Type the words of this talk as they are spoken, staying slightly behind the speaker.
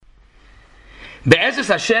Be'ezus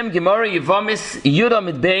Hashem, Gemara Yevamos, Yura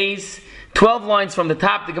Mid Beis, 12 lines from the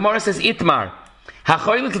top. The Gemara says Itmar.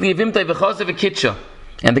 Hachoylik liyevimtai v'chosev v'kitcha.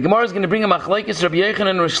 And the Gemara is going to bring a machlekes Rabbi Yochanan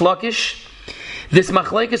and Rish Lakish. This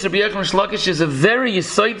machlekes Rabbi Yochanan and Rish Lakish is a very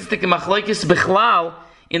yisoidistic machlekes bichlal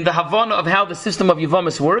in the Havana of how the system of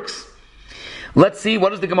Yevamos works. Let's see, what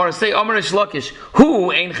does the Gemara say? Omer Rish Lakish,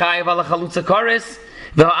 Hu ein chayav ala chalutza kares,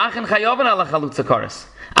 v'ha'achen chayavan ala chalutza kares.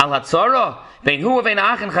 Al hatzara, bein hu vein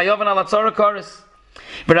ha'achen chayavan ala tzara kares.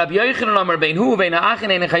 V'Rabbi Yochanan Omer, bein hu vein ha'achen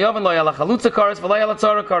ein chayavan lo ala chalutza kares, v'lo ala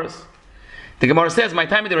tzara kares. The Gemara says, my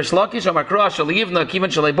time of the Rish Lakish, Omer Kra shal yivna, kivan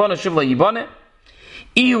shal yibana, shuv lo yibana.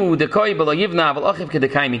 Ihu dekoi b'lo yivna, aval achiv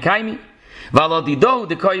kedekaimi kaimi. V'alo dido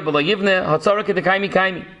dekoi b'lo yivna, hatzara kedekaimi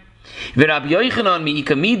kaimi. V'Rabbi Yochanan mi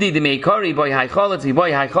ikamidi de meikari boy haycholitz,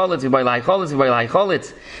 boy haycholitz, boy haycholitz, boy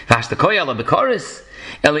haycholitz. Vash dekoi ala bekaris.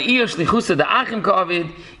 Ele iyo shlichusa de achim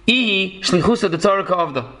ka'avid, ihi shlichusa de tzara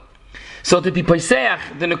ka'avda. So to be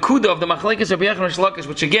poiseach, the nekuda of the machlekes Rabbi Yochanan and Rish Lakish,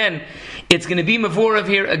 which again, it's going to be mevorav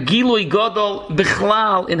here, a gilui gadol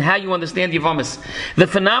bichlal in how you understand Yevamos. The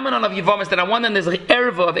phenomenon of Yevamos, that on one hand there's an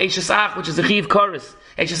erva of Eishes Ach, which is a chiv kares.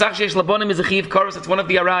 Eishes Ach sheish labonim is a chiv kares, it's one of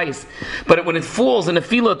the arayis. But when it falls in a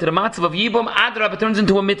fila to the matzav of Yibam, adrab, it turns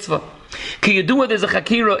into a mitzvah. Ki yedua, there's a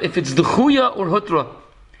chakira, if it's duchuya or hutra.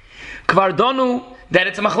 Kvardonu, that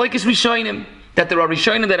it's a machlekes rishonim. That there are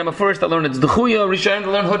Rishonim that are first that learn it's Dechuya, Rishonim that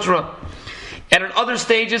learn Hutra. And at other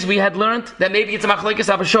stages we had learned that maybe it's a Machlekes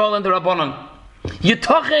Abashol and the Rabbanon.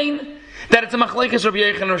 Yitochein that it's a Machlekes Rabbi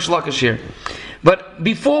Yochanan and Rish Lakish here. But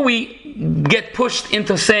before we get pushed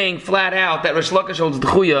into saying flat out that Rish Lakish holds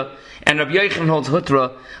Dechuya and Rabbi Yochanan holds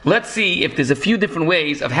Hutra, let's see if there's a few different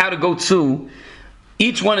ways of how to go to.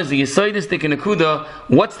 Each one is the Yisoidistik and Nekuda.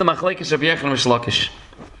 What's the Machlekes Rabbi Yochanan and Rish Lakish?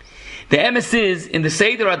 The emes is in the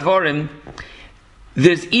Seder Advarim.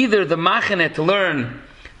 There's either the machane to learn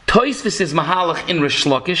Toisvis is mahalach in Rish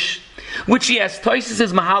Lakish, which yes, Toisvis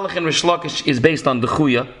is mahalach in Rish Lakish is based on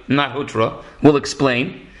Dechuya, not Hutra. We'll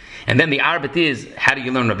explain. And then the arbit is, how do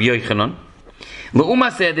you learn Rabbi Yochanan?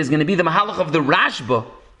 Le'uma said there's going to be the mahalach of the Rashba,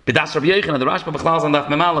 B'das Rabbi Yochanan, the Rashba b'chlal on Daf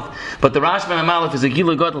Memalef, but the Rashba Memalef is a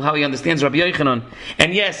Gilu Gadol, how he understands Rabbi Yochanan.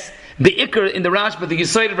 And yes, the Iker in the Rashba, the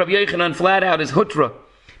Yesod of Rabbi Yochanan flat out is Hutra.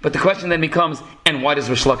 But the question then becomes, and why does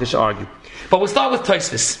Rish Lakish argue? But we'll start with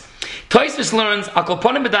Tosfos. Tosfos learns,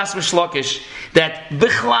 Akolponim B'das Rish Lakish, that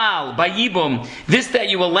Bichlal, by Yibum, this that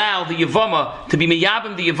you allow the Yevama to be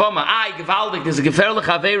Meyabim the Yevama, Gevaldik, there's a Gefer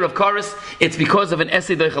L'chaveir of Karas, it's because of an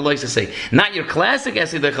Esei Doichaloisei. Not your classic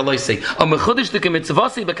Esei Doichaloisei. A Mechudish Duke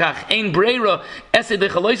Mitzvasi B'kach, Ein Breira, Esei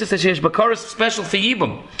Doichaloisei Shesh B'Karas, special for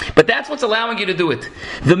Yibum. But that's what's allowing you to do it.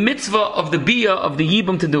 The mitzvah of the Biyah of the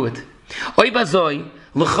Yibum to do it. Oy Bazoi,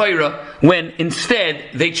 L'chayra, when instead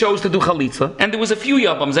they chose to do chalitza, and there was a few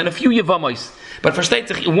yavams and a few yevamos, but for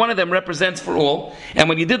state one of them represents for all. And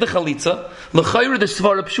when you did the chalitza, l'chayra, the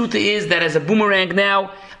svara pshuta is that as a boomerang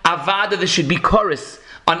now, avada, there should be chorus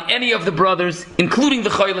on any of the brothers, including the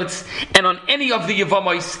chaylitz, and on any of the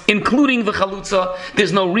yevamos, including the chalutza.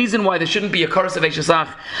 There's no reason why there shouldn't be a chorus of Eishesach.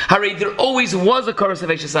 Hare, there always was a chorus of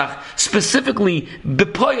Eishesach. Specifically,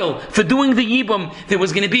 bepoil, for doing the yibum, there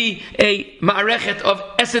was going to be a ma'arechet of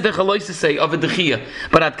esed echaloisesei, of a dechiyah.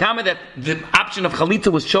 But at kama that the option of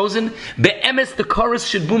chalitza was chosen, be'emes the chorus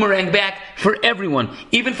should boomerang back for everyone,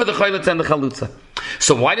 even for the chaylitz and the chalutza.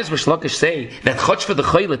 So why does Rish Lakish say that chotch for the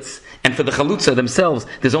chaylitz and for the chalutza themselves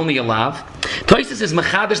there's only a lav? Toises is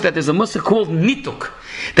mechadish that there's a musa called nituk,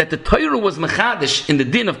 that the Torah was mechadish in the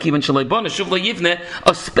din of kivan shalai bana shuv lo yivne,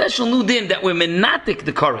 a special new din that we're menatik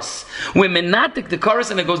the chorus. We're menatik the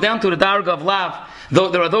chorus, and it goes down to the darga of lav. Though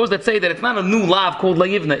there are those that say that it's not a new lav called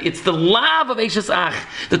layivna, it's the lav of Eishes Ach.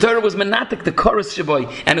 The Torah was menatik the chorus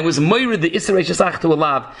shaboy, and it was moirid the iser Eishes Ach to a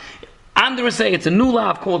lav. Andere say it's a new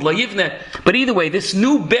lav called layivne, but either way, this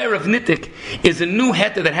new bear of nittik is a new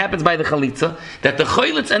heta that happens by the chalitza, that the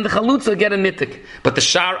choylitz and the chalutza get a nittik, but the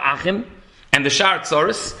shar achim and the shar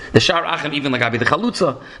tzoris, the shar achim even lagabi the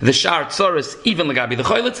chalutza, the shar tzoris even lagabi the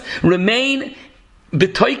choylitz, remain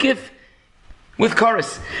betoikif with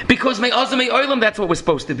chorus. Because me'azu me'olam, that's what we're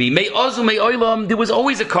supposed to be. Me'azu me'olam, there was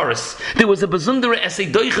always a chorus. There was a bezundere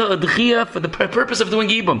esei doicha adchia for the purpose of doing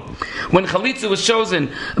yibum. When chalitza was chosen,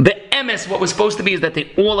 be'emes, what was supposed to be is that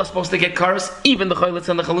they all are supposed to get chorus, even the choylitz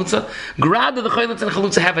and the chalutza. Grada the choylitz and the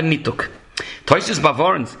chalutza have a nituk. Toysus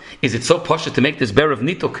Bavorans, is it so poshut to make this bear of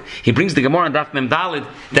nituk? He brings the Gemara and Daf Mem Daled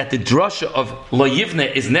that the drasha of lo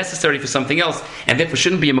yivne is necessary for something else, and therefore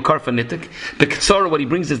shouldn't be a makar for nituk. B'Ketzora, what he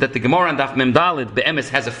brings is that the Gemara and Daf Mem Daled be'emes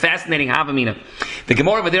has a fascinating havamina. The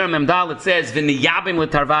Gemara over there in Mem Daled says v'niyabim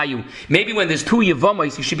letarvayu. Maybe when there's two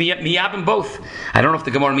yevamos, you should be miyabim both. I don't know if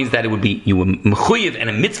the Gemara means that it would be you were mechuyev and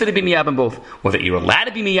a mitzvah to be miyabim both, or that you're allowed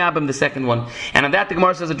to be miyabim the second one. And on that the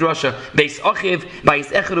Gemara says a drasha beis ochiv beis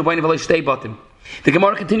echeru b'nei v'lo shtei batim. The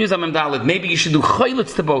Gemara continues on Mem Daled. Maybe you should do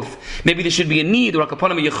chaylitz to both. Maybe there should be a need or a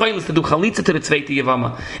kaponim of chaylitz to do chalitza to the tzveite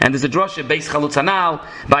yevama. And there's a drasha beis chalutz anal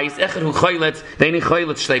beis echer hu chaylitz ve'ini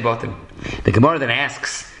chaylitz shtei batim. The Gemara then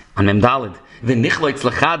asks on Mem Daled, let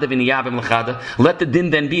the din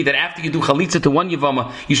then be that after you do chalitza to one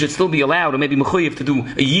yevama, you should still be allowed, or maybe mechuyev, to do a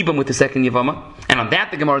yibam with the second yevama. And on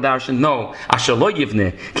that the Gemara darshan, no, asher lo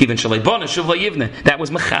yivne, kiven shalei bona shuv lo yivne. That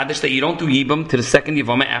was mechadish, that you don't do yibam to the second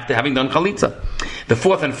yevama after having done chalitza. The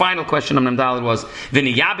fourth and final question on Mem Daled was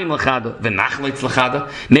v'niyabim lechada v'nachleitz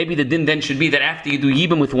lechada. Maybe the din then should be that after you do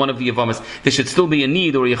yibam with one of the yevamas, there should still be a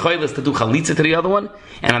need or a yechoilis to do chalitza to the other one.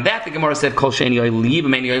 And on that the Gemara said kol she'eni yoel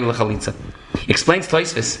yibam eni yoel lechalitza. Explains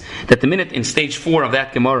Tosfos that the minute in stage 4 of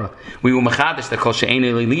that Gemara we were mechadish that kol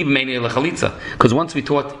she'eni yibam eni yoel lechalitza, because once we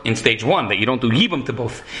taught in stage 1 that you don't do yibam to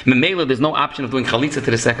both, memela there's no option of doing chalitza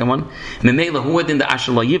to the second one. Memela huad in the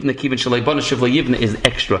asher lo yivne kiven shalei bona shuv lo yivne is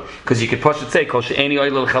extra, because you could push it say kol she'eni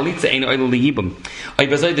yoel lechalitza eni yoel liyibam.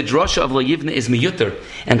 Oibazoi the drasha of lo yivne is miyuter,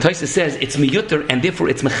 and Tosfos says it's miyuter and therefore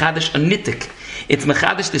it's mechadish a nitik. It's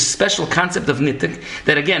mechadish this special concept of nitik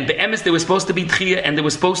that again be'emes there was supposed to be tchiyah and there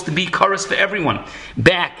was supposed to be chorus for everyone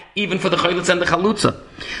back, even for the chaylitz and the chalutza.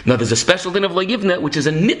 Now there's a special din of lo yivne which is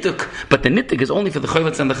a nituk, but the nituk is only for the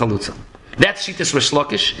chaylitz and the chalutza. That's Shitas Rish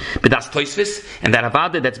Lakish, but that's Tosfos, and that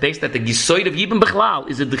Avada that's based at the Gisoid of Yibam Bechlal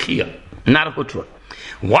is a Dechiyah, not a Hutra.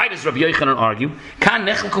 Why does Rabbi Yochanan argue? Kan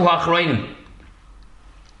nechelku ha'achroinim.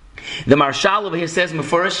 The Marshal over here says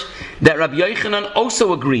Mefurish that Rabbi Yochanan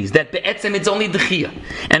also agrees that be'etzem it's only Dechiyah,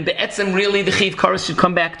 and be'etzem really the Chiv Karas should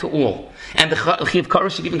come back to all, and the Chiv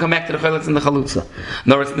Karas should even come back to the Chaylitz and the Chalutza.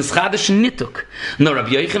 Nor it's Nischadish Nituk. No, Rabbi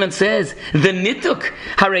Yochanan says the Nituk.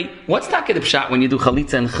 Hare, what's Taka the Pshat when you do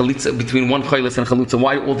Chalitza and Chalitza between one Chaylitz and Chalutza?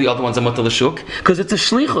 Why all the other ones are Matal Shuk? Because it's a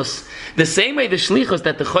Shlichus. The same way the Shlichus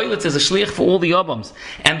that the Chaylitz is a Shlich for all the Yabams,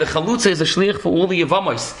 and the Chalutza is a Shlich for all the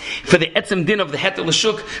Yevamos, for the Etzem Din of the Hetel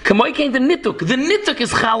Shuk. Kamoi came the Nituk. The Nituk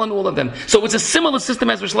is Chal on all of them. So it's a similar system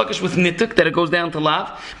as Rish Lakish with Nituk, that it goes down to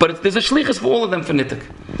Lav, but there's a Shlichus for all of them for Nituk.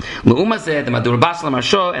 L'uma said, the Madur Baslam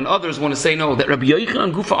Arsho and others want to say no, that Rabbi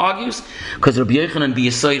Yochanan Gufa argues, because Rabbi Yochanan the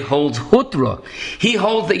Yesod holds Hutra. He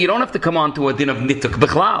holds that you don't have to come on to a din of Nituk,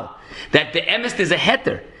 Bechlal. That the Emes is a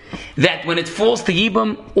heter. That when it falls to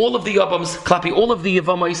Yibam, all of the Yabams, Klapi, all of the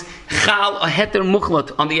Yevamos, Chal a heter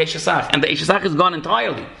muchlat on the Eshesach, and the Eshesach is gone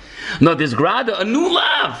entirely. No, there's grada, a new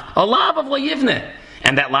lav, a lav of Layivne.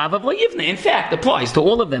 And that lav of Layivne, in fact, applies to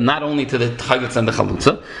all of them, not only to the Chayutz and the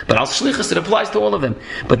Chalutza, but al Shlichus, it applies to all of them.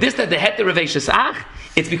 But this, that the heter of Eshesach,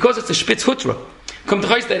 it's because it's a Spitz Hutra. Come to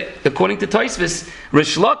Chayus that, according to Tosfos,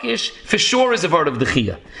 Rish Lakish, for sure is a word of the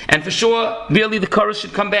Chiyah. And for sure, really the chorus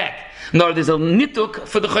should come back. Nor there's a nituk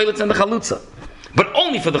for the Chaylitz and the Chalutza. But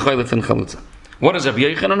only for the Chaylitz and Chalutza. What does Rabbi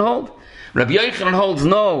Yochanan hold? Rabbi Yochanan holds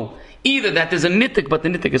no. Either that there's a nituk, but the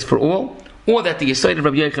nituk is for all, or that the Yesod of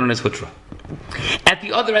Rabbi Yochanan is Hutra. At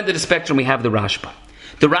the other end of the spectrum, we have the Rashba.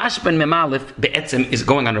 The Rashba and Memalef be'etzem is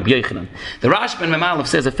going on Rabbi Yochanan. The Rashba and Memalef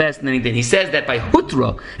says a fascinating thing. He says that by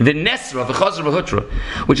Hutra, the Nesra, the Chazra Hutra,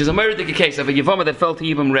 which is a murdic case of a Yevama that fell to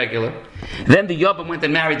Yibam regular, then the Yabam went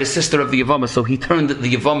and married the sister of the Yevama, so he turned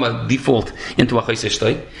the Yevama default into a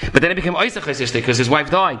Chaysishtay. But then it became Isa Chaysishtay because his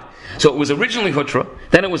wife died. So it was originally Hutra,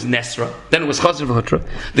 then it was Nesra, then it was Chazra Hutra.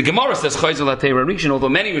 The Gemara says Chayzer Latera Rishon, although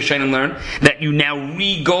many Rishonim learn that you now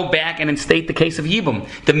go back and instate the case of Yibam.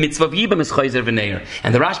 The mitzvah of Yibam is Chayzer V'neir.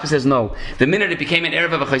 And the Rashba says no. The minute it became an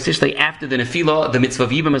Erev of a Chaysishtay after the Nefilah, the mitzvah of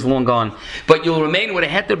Yibam is long gone. But you'll remain with a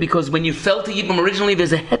heter because when you fell to Yibam originally,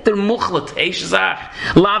 there's a heter muchlat,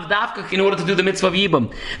 Eishazach, Lav Davkach, in order to do the mitzvah of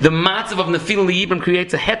Yibam. The matzav of Nefilah Yibam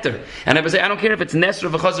creates a heter. And I would say, I don't care if it's Nesr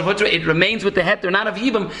of a Chazar Hutra, it remains with the heter, not of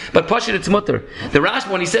Yibam, but Pashit it's mutter. The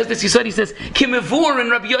Rashba, when he says this, he says, Kimevur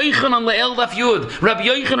and Rabbi Yochanan le'el daf yud. Rabbi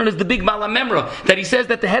Yochanan is the big Bala Memra, that he says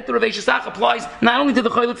that the heter of Eishazach applies not only to the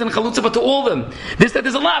Chaylitz and Chalutza, but to all of them. This, that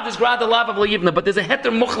there's a lav, there's grad, a lav of Layivna, but there's a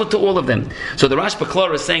heter muchla to all of them. So the Rashba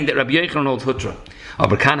Klor is saying that Rabbi Yochanan holds Hutra.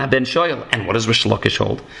 Abrkan ben Shoyal. And what does Rish Lakish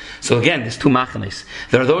hold? So again, there's two machanes.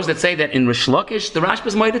 There are those that say that in Rish Lakish, the Rashba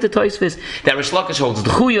is moeded to Tosfos, that Rish Lakish holds the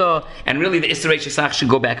Chuya, and really the Isra Shesach should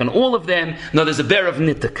go back on all of them. No, there's a bear of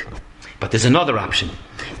Nituk. But there's another option.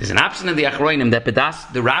 There's an option in the Aharonim that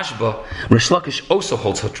Bedas, the Rashba, Rish Lakish also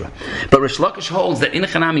holds Hutra. But Rish Lakish holds that in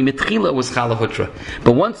Chanami Mitchila was Chala Hutra.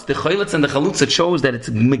 But once the Choylitz and the Chalutza shows that it's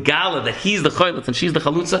Megala, that he's the Choylitz and she's the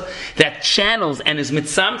Chalutza, that channels and is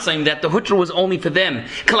mitzamtzim that the Hutra was only for them.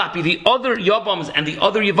 Kalapi, the other Yevamos and the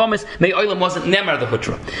other Yevamos, May Oilam wasn't Nemar the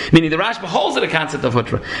Hutra. Meaning the Rashba holds the concept of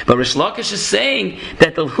Hutra. But Rish Lakish is saying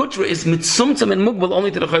that the Hutra is mitzumtzim and Mugbal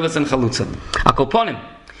only to the Choylitz and Chalutza. Akolponim.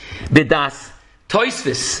 Bedas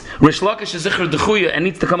Toisvis Rish Lakish is Zichar Dechuya and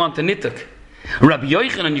needs to come on to Nittuk. Rabbi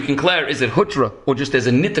Yochanan, you can declare, is it Hutra or just as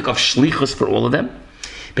a Nittuk of Shlichus for all of them?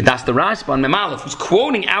 Bedas the Rashba and Memalef, who's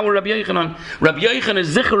quoting our Rabbi Yochanan. Rabbi Yochanan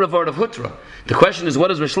is Zichar of Hutra. The question is, what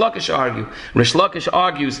does Rish Lakish argue? Rish Lakish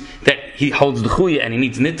argues that he holds Dechuya and he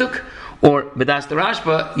needs Nittuk. Or Bedas the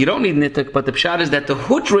Rashba, you don't need Nittuk, but the pshat is that the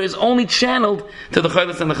Hutra is only channeled to the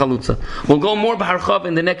Choylitz and the Chalutza. We'll go more b'harchav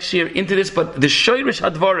in the next year into this, but the Shoirish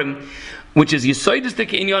Hadvarim, which is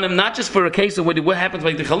Yisoidistik Inyanim, not just for a case of what happens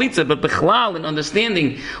like the Chalitza, but Bechlal in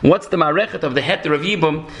understanding what's the Marechet of the Heter of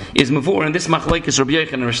Yibam, is Mavur, and this Machlekes Rabbi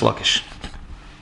Yochanan and Rish Lakish.